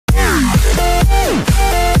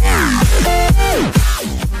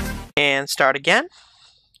And start again.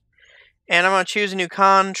 And I'm going to choose a new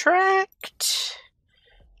contract.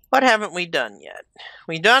 What haven't we done yet?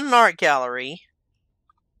 We've done an art gallery.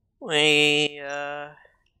 We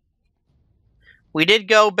did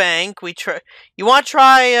go bank. You want to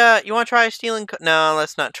try stealing? No,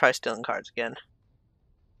 let's not try stealing cards again.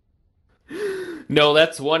 No,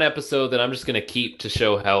 that's one episode that I'm just gonna keep to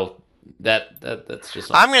show how that's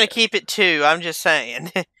just. I'm gonna keep it too. I'm just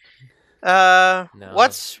saying. No.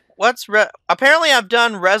 Apparently I've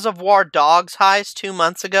done Reservoir Dogs heist 2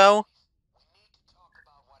 months ago.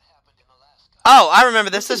 Oh, I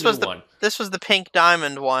remember this. This was the pink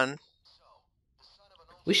diamond one.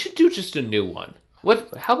 We should do just a new one.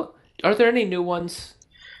 How are there any new ones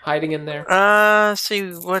hiding in there?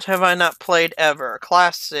 See, what have I not played ever?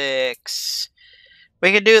 Classics.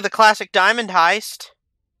 We could do the classic diamond heist.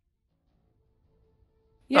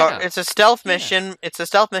 Yeah. It's a stealth mission. It's a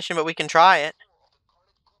stealth mission, but we can try it.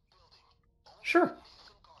 Sure.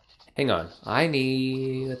 Hang on. I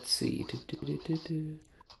need... Let's see.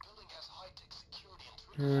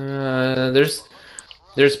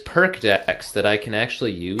 There's perk decks that I can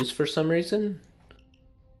actually use for some reason.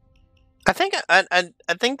 I think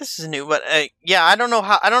this is new, but yeah, I don't know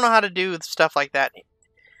how to do stuff like that.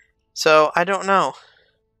 So I don't know.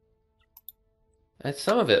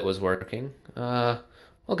 Some of it was working.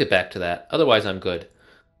 We'll get back to that. Otherwise, I'm good.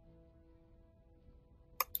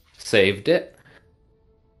 Saved it.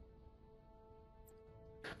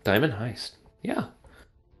 Diamond heist. Yeah.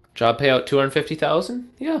 Job payout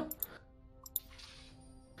 250,000. Yeah.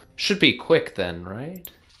 Should be quick then, right?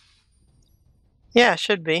 Yeah, it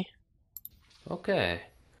should be. Okay.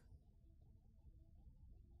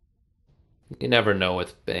 You never know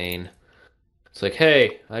with Bane. It's like,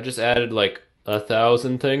 hey, I just added like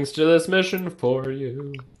 1,000 things to this mission for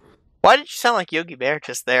you. Why did you sound like Yogi Bear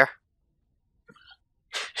just there?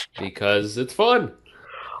 Because it's fun.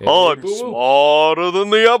 I'm smarter than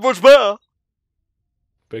the average bear.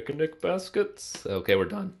 Picnic baskets. Okay, we're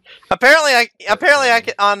done. Apparently I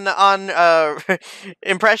can, on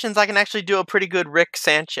impressions I can actually do a pretty good Rick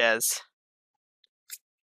Sanchez.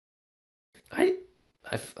 I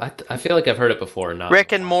feel like I've heard it before. Not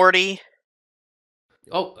Rick and Morty.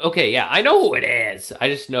 Oh, okay, yeah, I know who it is. I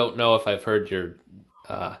just don't know if I've heard your.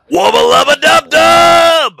 Wubba lubba dub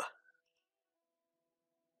dub.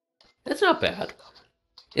 That's not bad.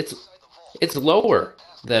 It's lower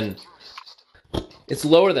than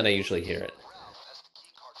I usually hear it.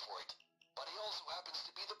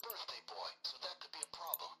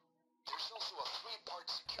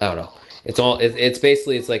 I don't know. It's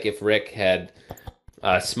basically like if Rick had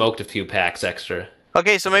smoked a few packs extra.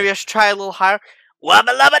 Okay, so maybe I should try a little higher.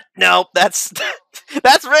 Wubba lubba. Nope, that's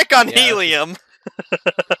Rick on helium.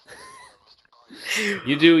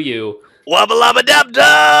 You do you. Wubba lubba dub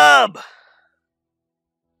dub.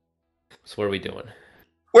 So what are we doing?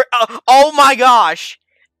 Oh my gosh!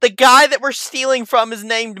 The guy that we're stealing from is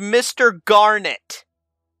named Mr. Garnet.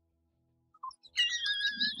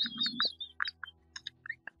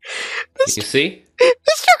 You see?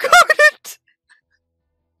 Mr. Garnet!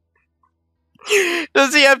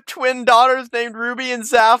 Does he have twin daughters named Ruby and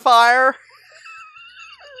Sapphire?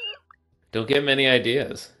 Don't give him any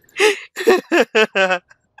ideas.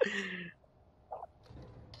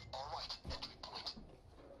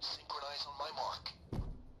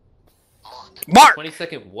 Mark!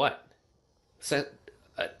 20-second what?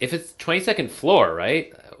 If it's 20-second floor,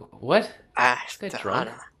 right? What? I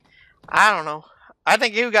don't know. I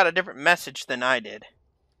think you got a different message than I did.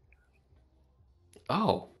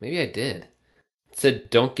 Oh, maybe I did. It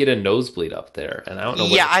said, don't get a nosebleed up there. And I don't know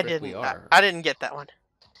what I didn't. We are. I didn't get that one.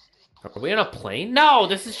 Are we on a plane? No,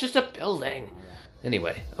 this is just a building.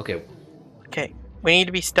 Anyway, okay. Okay, we need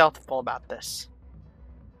to be stealthful about this.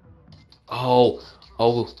 Oh.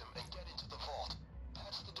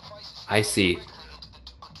 I see.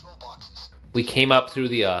 We came up through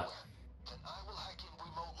the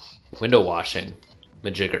window washing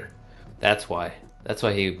majigger. That's why. That's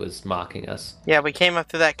why he was mocking us. Yeah, we came up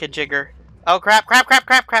through that kajigger. Oh crap.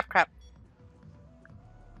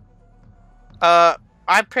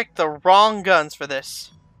 I picked the wrong guns for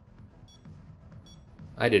this.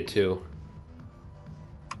 I did too.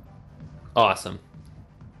 Awesome.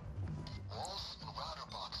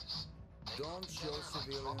 Don't show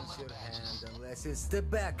civilians your hand unless it's the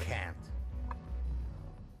backhand.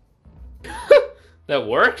 That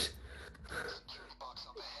worked?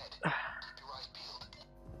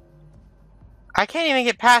 I can't even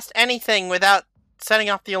get past anything without setting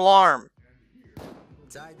off the alarm.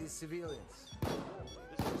 Tie these civilians.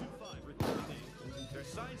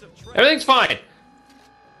 Everything's fine.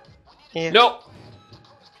 Yeah. Nope.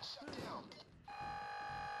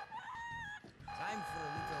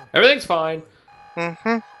 Everything's fine.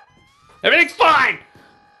 Mm-hmm. Everything's fine!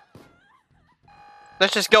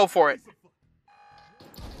 Let's just go for it.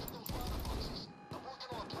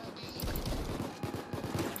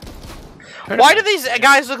 Why do these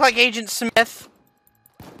guys look like Agent Smith?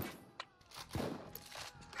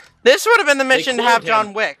 This would have been the mission to have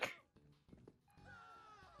John Wick.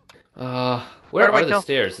 Where are the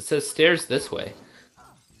stairs? It says stairs this way.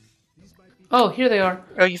 Oh, here they are.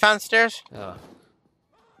 Oh, you found the stairs? Oh.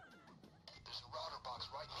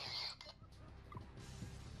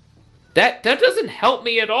 That doesn't help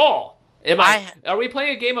me at all. Are we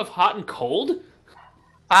playing a game of hot and cold?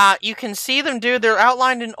 You can see them, dude. They're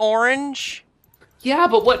outlined in orange. Yeah,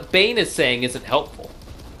 but what Bane is saying isn't helpful.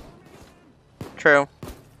 True.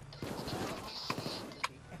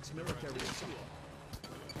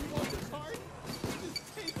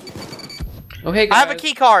 Oh, hey guys. I have a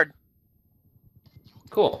key card.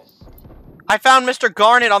 Cool. I found Mr.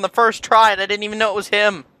 Garnet on the first try, and I didn't even know it was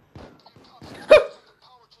him.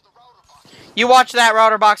 You watch that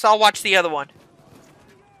router box, I'll watch the other one.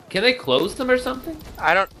 Can they close them or something?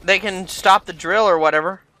 They can stop the drill or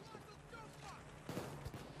whatever.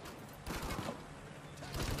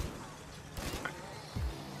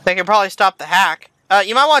 They can probably stop the hack.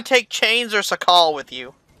 You might want to take Chains or Sakal with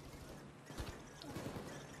you.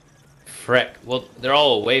 Frick. Well, they're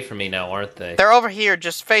all away from me now, aren't they? They're over here.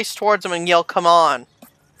 Just face towards them and yell, "Come on."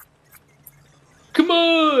 Come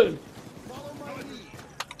on!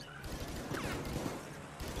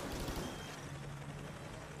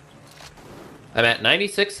 I'm at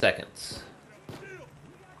 96 seconds.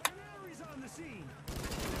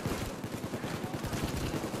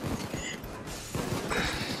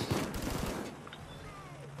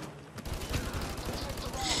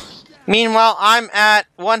 Meanwhile, I'm at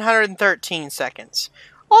 113 seconds.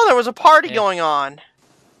 Oh, there was a party going on.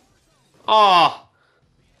 Aw.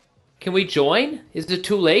 Can we join? Is it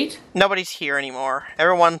too late? Nobody's here anymore.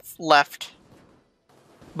 Everyone left.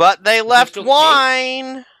 But they left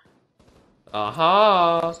wine.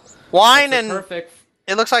 Uh-huh. Wine and... Perfect.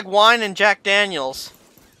 It looks like wine and Jack Daniels.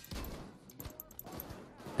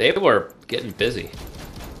 They were getting busy.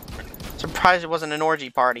 Surprised it wasn't an orgy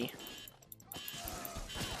party.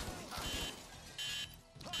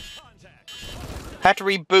 Had to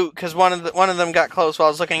reboot because one of them got close while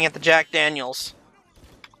I was looking at the Jack Daniels.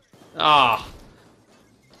 Ah.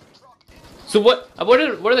 So what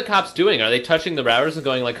are the cops doing? Are they touching the routers and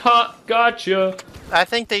going like, "Ha, gotcha"? I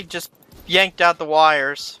think they just yanked out the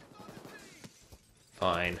wires.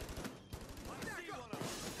 Fine.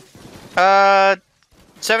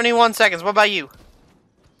 71 seconds. What about you?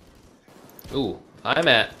 Ooh, I'm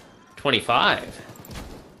at 25.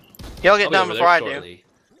 You'll get done before I do.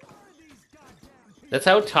 That's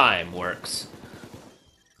how time works.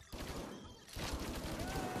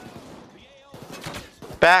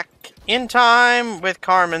 Back in time with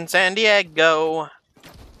Carmen Sandiego.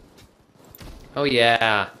 Oh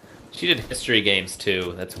yeah, she did history games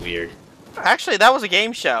too. That's weird. Actually, that was a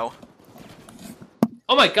game show.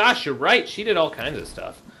 Oh my gosh, you're right. She did all kinds of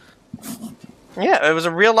stuff. Yeah, it was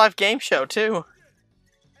a real-life game show too.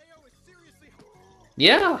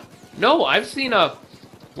 Yeah. No, I've seen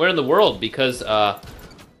Where in the World because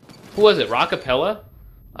who was it? Rockapella?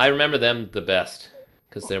 I remember them the best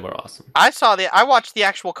because they were awesome. I watched the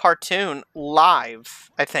actual cartoon live,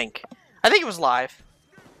 I think. I think it was live.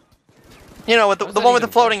 You know, with the one with the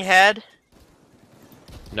floating head.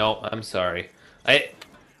 No, I'm sorry.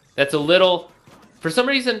 That's a little, for some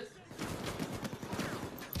reason,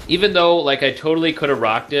 even though like I totally could have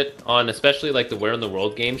rocked it on especially like the Where in the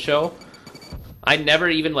World game show, I never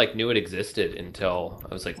even like knew it existed until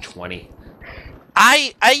I was like 20.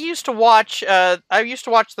 I used to watch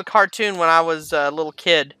the cartoon when I was a little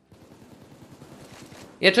kid.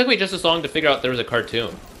 Yeah, it took me just as long to figure out there was a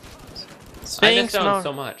cartoon. I missed out on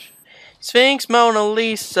so much. Sphinx, Mona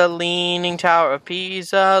Lisa, Leaning Tower of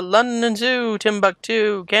Pisa, London Zoo,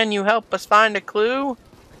 Timbuktu. Can you help us find a clue?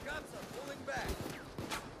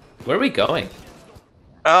 Where are we going?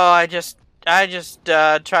 Oh, I just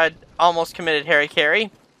tried, almost committed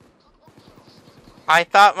Harry. I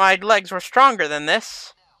thought my legs were stronger than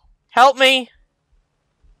this. Help me.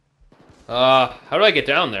 How do I get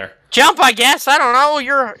down there? Jump, I guess. I don't know.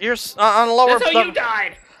 You're on a lower. That's how you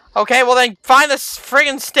died. Okay, well then find the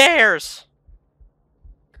friggin' stairs.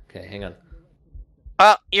 Okay, hang on.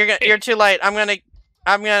 Oh, you're too late. I'm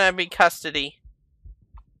gonna be custody.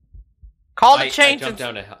 Call the change. I jumped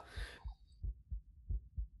down to hell.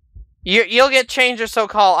 You'll get changed or so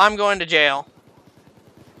call. I'm going to jail.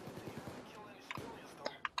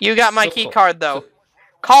 You got my key card though.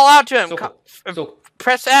 Call out to him.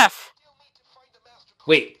 Press F.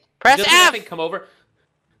 Wait, Press Doesn't F! nothing come over?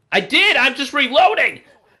 I did! I'm just reloading!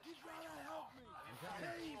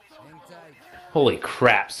 Holy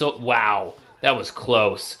crap. So, wow. That was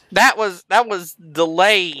close. That was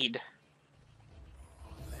delayed.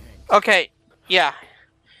 Okay, yeah.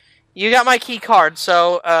 You got my key card,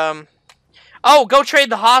 so, oh, go trade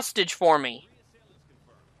the hostage for me.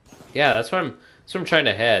 Yeah, that's where I'm trying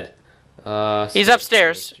to head. He's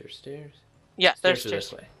upstairs. Stairs. Yeah, there's Stairs are stairs.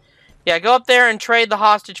 this way. Yeah, go up there and trade the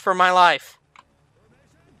hostage for my life.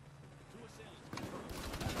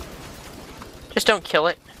 Just don't kill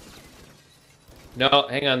it. No,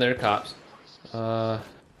 hang on, there are cops.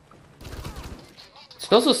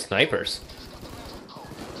 Smells of snipers.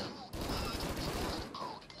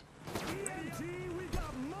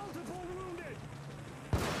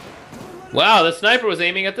 Wow, the sniper was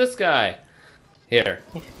aiming at this guy. Here.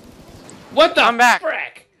 What the I'm back.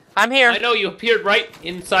 frick? I'm here. I know, you appeared right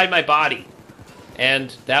inside my body.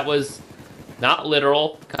 And that was not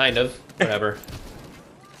literal, kind of. Whatever.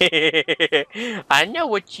 I know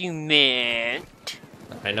what you meant.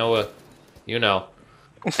 I know, you know.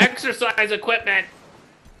 Exercise equipment!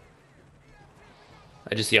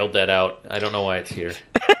 I just yelled that out. I don't know why it's here.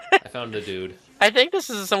 I found the dude. I think this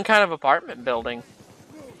is some kind of apartment building.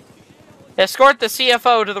 Escort the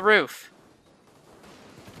CFO to the roof.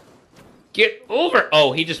 Get over!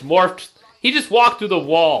 Oh, he just morphed. He just walked through the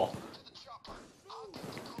wall.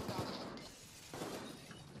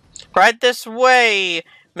 Right this way,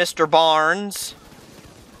 Mr. Barnes.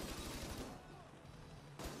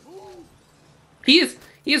 He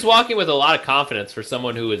is walking with a lot of confidence for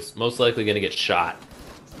someone who is most likely going to get shot.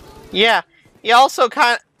 Yeah. He also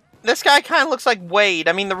this guy kind of looks like Wade.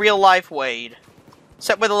 I mean, the real life Wade.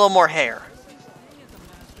 Except with a little more hair.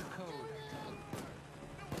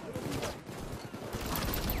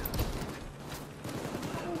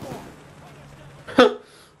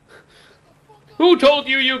 Who told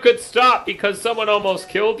you you could stop because someone almost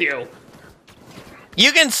killed you?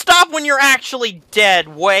 You can stop when you're actually dead,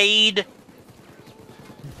 Wade.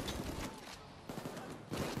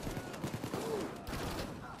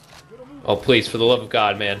 Oh, please, for the love of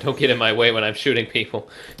God, man, don't get in my way when I'm shooting people.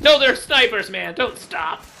 No, they're snipers, man! Don't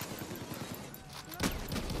stop!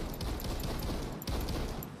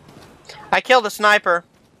 I killed a sniper.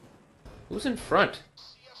 Who's in front?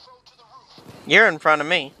 You're in front of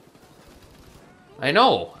me. I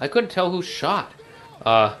know. I couldn't tell who shot.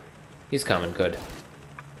 He's coming. Good.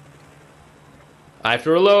 I have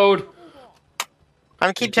to reload.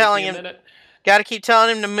 I'm keep telling him. Gotta keep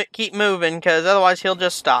telling him to keep moving, because otherwise he'll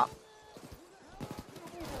just stop.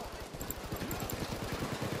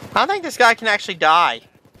 I don't think this guy can actually die.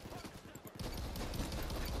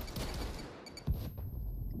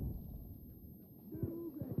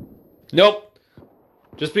 Nope.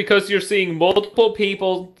 Just because you're seeing multiple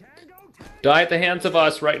people die at the hands of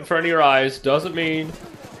us right in front of your eyes doesn't mean...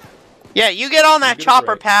 Yeah, you get on that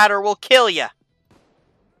chopper pad or we'll kill you.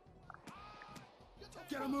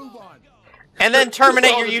 And then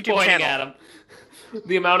terminate your YouTube channel. At him.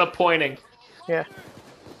 The amount of pointing. Yeah.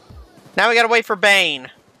 Now we gotta wait for Bane.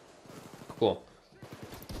 Cool.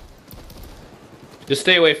 Just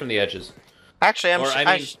stay away from the edges. Actually,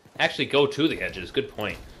 actually go to the edges. Good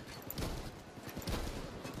point.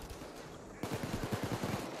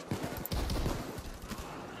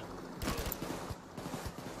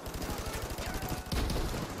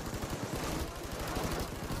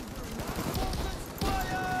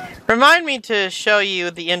 Remind me to show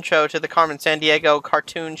you the intro to the Carmen Sandiego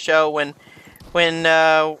cartoon show when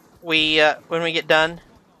we get done.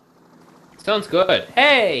 Sounds good.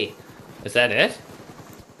 Hey! Is that it?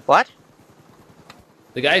 What?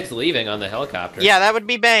 The guy's leaving on the helicopter. Yeah, that would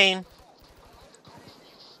be Bane.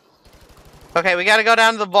 Okay, we gotta go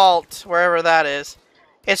down to the vault, wherever that is.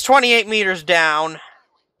 It's 28 meters down.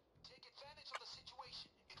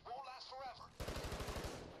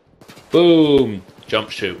 Boom! Jump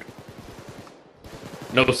shoot.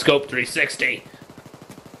 No scope 360.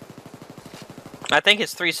 I think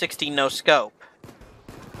it's 360 no scope.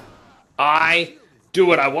 I do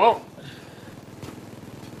what I want.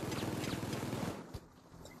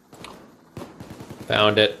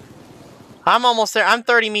 Found it. I'm almost there. I'm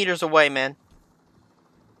 30 meters away, man.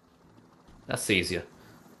 That sees you.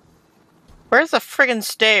 Where's the friggin'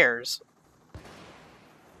 stairs?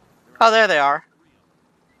 Oh, there they are.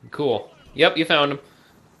 Cool. Yep, you found him.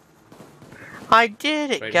 I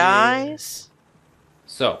did it, Right guys.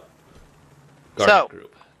 So, Garnet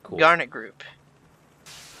group. Cool. Garnet group.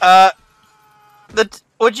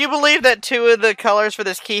 Would you believe that two of the colors for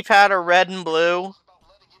this keypad are red and blue?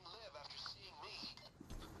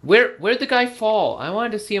 Where'd the guy fall? I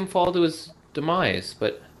wanted to see him fall to his demise,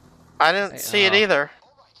 but I didn't see it either.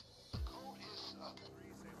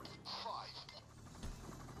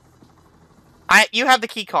 You have the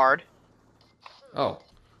key card. Oh.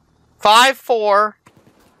 5-4.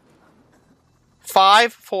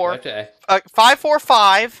 5-4.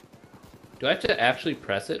 5-4-5. Do I have to actually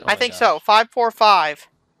press it? Oh I think so. 5-4-5.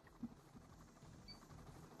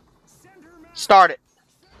 Start it.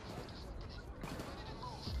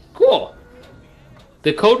 Cool.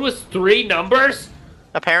 The code was 3 numbers?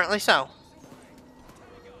 Apparently so.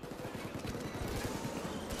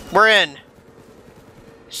 We're in.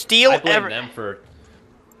 Steal I blame them for...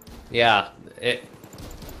 Yeah.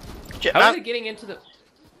 How are they getting into the...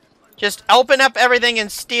 Just open up everything and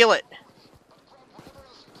steal it.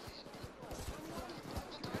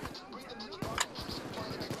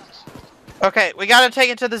 Okay, we gotta take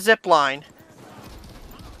it to the zip line.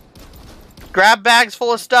 Grab bags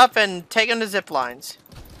full of stuff and take them to zip lines.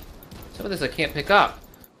 Some of this I can't pick up.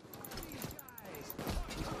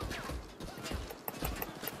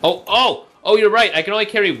 Oh, you're right. I can only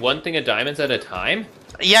carry 1 thing of diamonds at a time?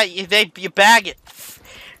 Yeah, you bag it.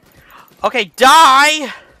 Okay,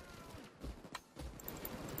 die!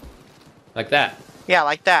 Like that? Yeah,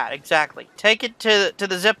 like that, exactly. Take it to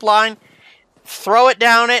the zip line, throw it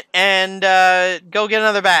down it, and go get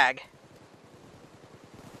another bag.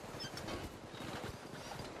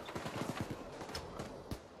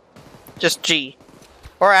 Just G.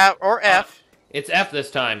 Or F. It's F this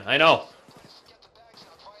time, I know.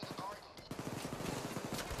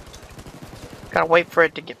 Gotta wait for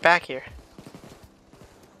it to get back here.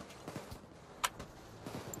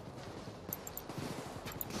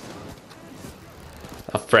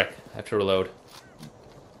 Oh, frick. I have to reload.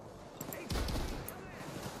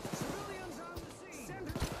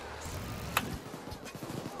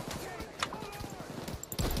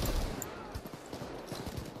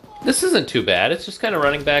 This isn't too bad. It's just kind of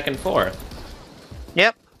running back and forth.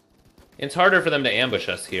 Yep. It's harder for them to ambush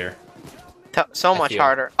us here. So much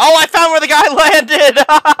harder. Oh, I found where the guy landed!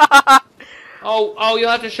 Oh, you'll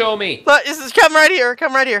have to show me. Look, come right here.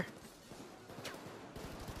 Come right here.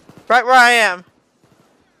 Right where I am.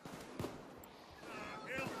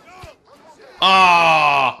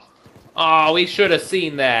 Oh, we should have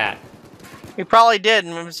seen that. We probably did,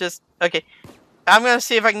 and it was just... Okay. I'm gonna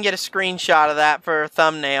see if I can get a screenshot of that for a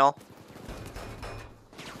thumbnail.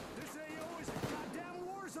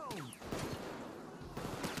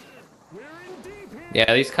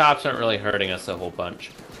 Yeah, these cops aren't really hurting us a whole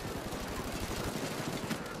bunch.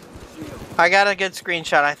 I got a good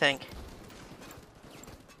screenshot, I think.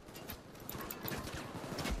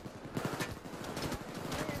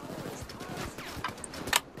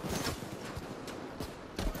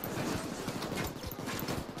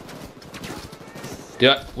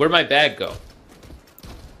 Where'd my bag go?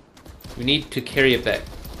 We need to carry it back.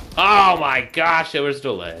 Oh my gosh, there was a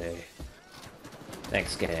delay.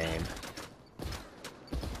 Thanks, game.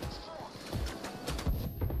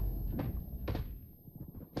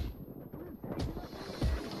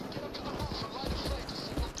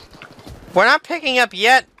 We're not picking up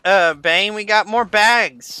yet, Bane. We got more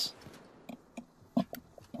bags.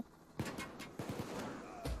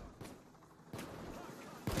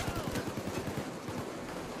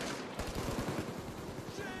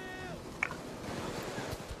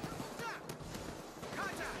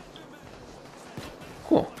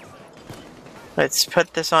 Cool. Let's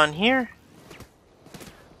put this on here.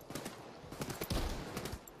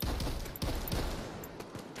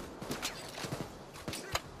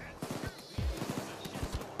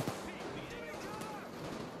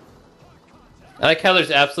 I like how there's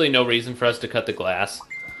absolutely no reason for us to cut the glass.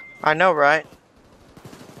 I know, right?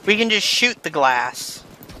 We can just shoot the glass.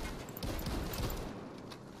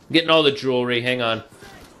 Getting all the jewelry, hang on.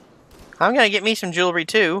 I'm gonna get me some jewelry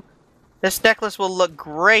too. This necklace will look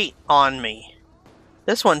great on me.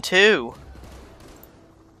 This one too.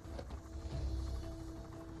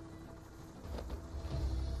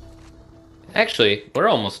 Actually, we're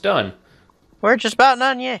almost done. We're just about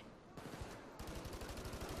done, yeah.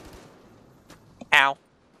 Ow.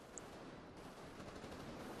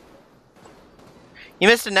 You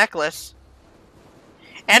missed a necklace.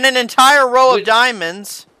 And an entire row of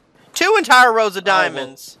diamonds. 2 entire rows of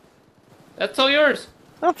diamonds. Well, that's all yours.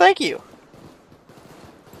 Oh, thank you.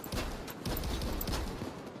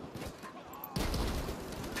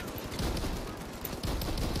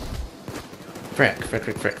 Frick.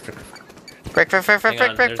 There's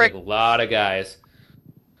like a lot of guys.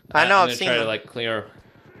 I know, I've seen them. To, clear...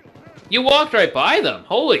 You walked right by them.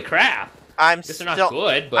 Holy crap. Guess they're not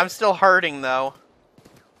good, but... I'm still hurting, though.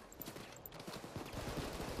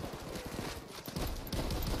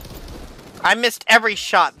 I missed every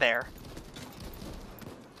shot there.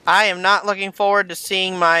 I am not looking forward to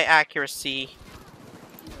seeing my accuracy.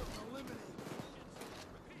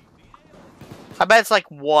 I bet it's like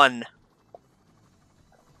 1.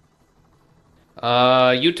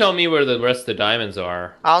 You tell me where the rest of the diamonds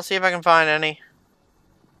are. I'll see if I can find any.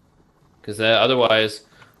 Because otherwise,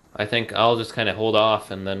 I think I'll just kind of hold off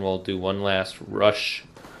and then we'll do one last rush.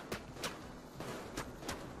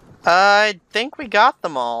 I think we got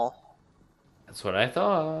them all. That's what I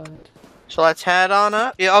thought. So let's head on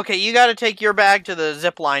up. Yeah, okay, you gotta take your bag to the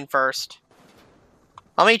zip line first.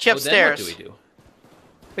 I'll meet you upstairs. Then what do we do?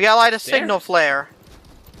 We gotta light a Upstairs? signal flare.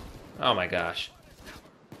 Oh my gosh.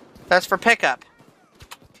 That's for pickup.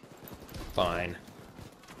 Fine.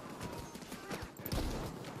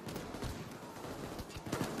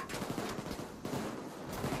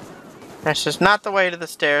 This is not the way to the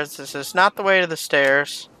stairs. This is not the way to the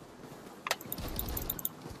stairs.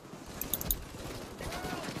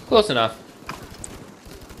 Close enough.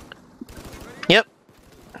 Yep.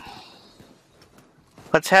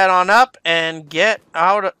 Let's head on up and get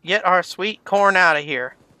our sweet corn out of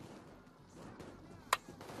here.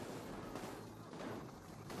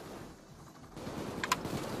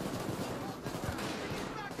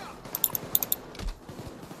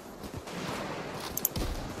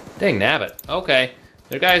 Dang nabbit. Okay.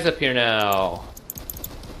 There are guys up here now.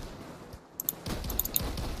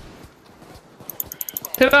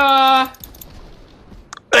 Ta-da!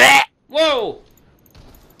 Whoa!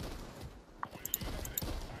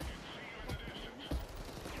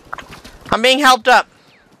 I'm being helped up.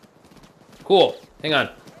 Cool. Hang on.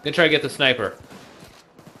 Gonna try to get the sniper.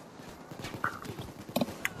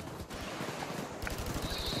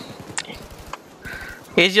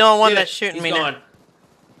 He's the only one Did that's it. shooting He's me gone. now.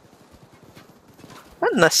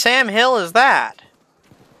 What in the Sam Hill is that?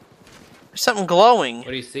 There's something glowing. What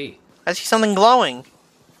do you see? I see something glowing.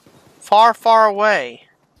 Far, far away.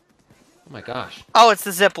 Oh my gosh. Oh, it's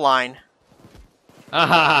the zip line.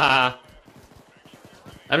 Ah!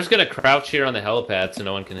 I'm just gonna crouch here on the helipad so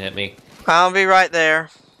no one can hit me. I'll be right there.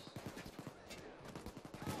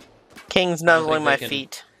 King's I don't nuzzling think my they can-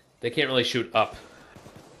 feet. They can't really shoot up.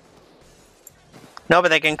 No, but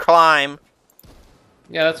they can climb.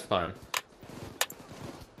 Yeah, that's fun.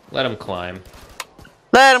 Let them climb.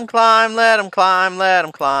 Let him climb, let him climb, let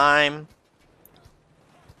him climb.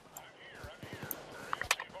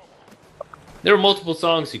 There were multiple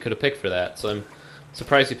songs you could have picked for that, so I'm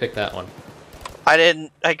surprised you picked that one.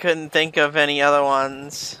 I couldn't think of any other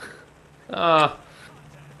ones. Ah,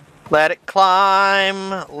 Let it climb,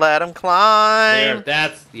 let him there. climb.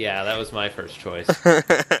 That was my first choice for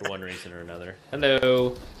one reason or another.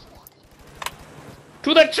 Hello.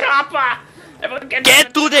 To the chopper! Everyone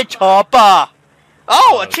Get to the chopper!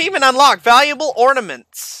 Oh, Oh. achievement unlocked. Valuable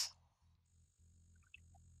ornaments.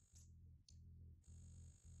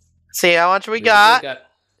 See how much we got?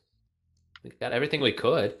 We got everything we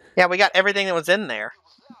could. Yeah, we got everything that was in there.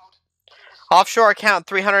 Offshore account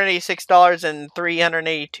 $386 and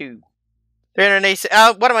 382. 386.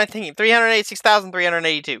 What am I thinking?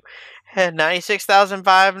 386,382.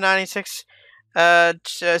 96,596.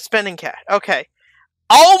 Spending cash. Okay.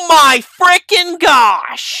 Oh my freaking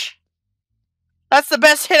gosh! That's the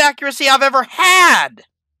best hit accuracy I've ever had.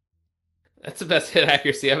 That's the best hit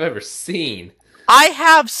accuracy I've ever seen. I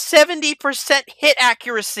have 70% hit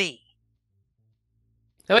accuracy.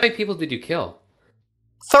 How many people did you kill?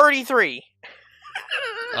 33.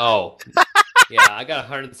 Oh. Yeah, I got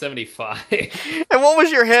 175. And what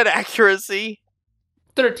was your hit accuracy?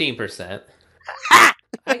 13%. Ah!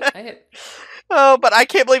 I hit. Oh, but I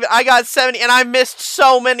can't believe it. I got 70 and I missed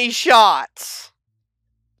so many shots.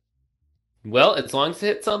 Well, as long as it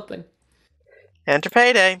hit something. Enter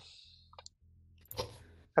payday.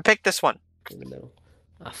 I picked this one. In the middle.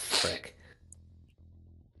 Ah, frick.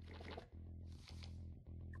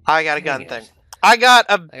 I got a Dang gun it. thing. I got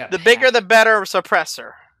got the bigger packed. the better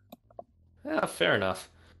suppressor. Yeah, fair enough.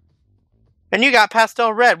 And you got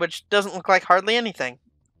pastel red, which doesn't look like hardly anything.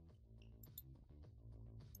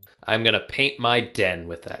 I'm gonna paint my den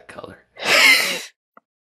with that color.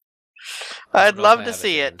 I'd know if love I to have a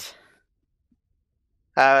see den. it.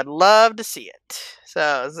 I would love to see it.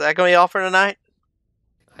 So, is that going to be all for tonight?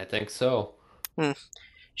 I think so.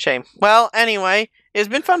 Shame. Well, anyway, it's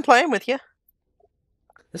been fun playing with you.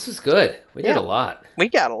 This was good. We did Yeah. a lot. We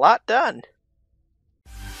got a lot done.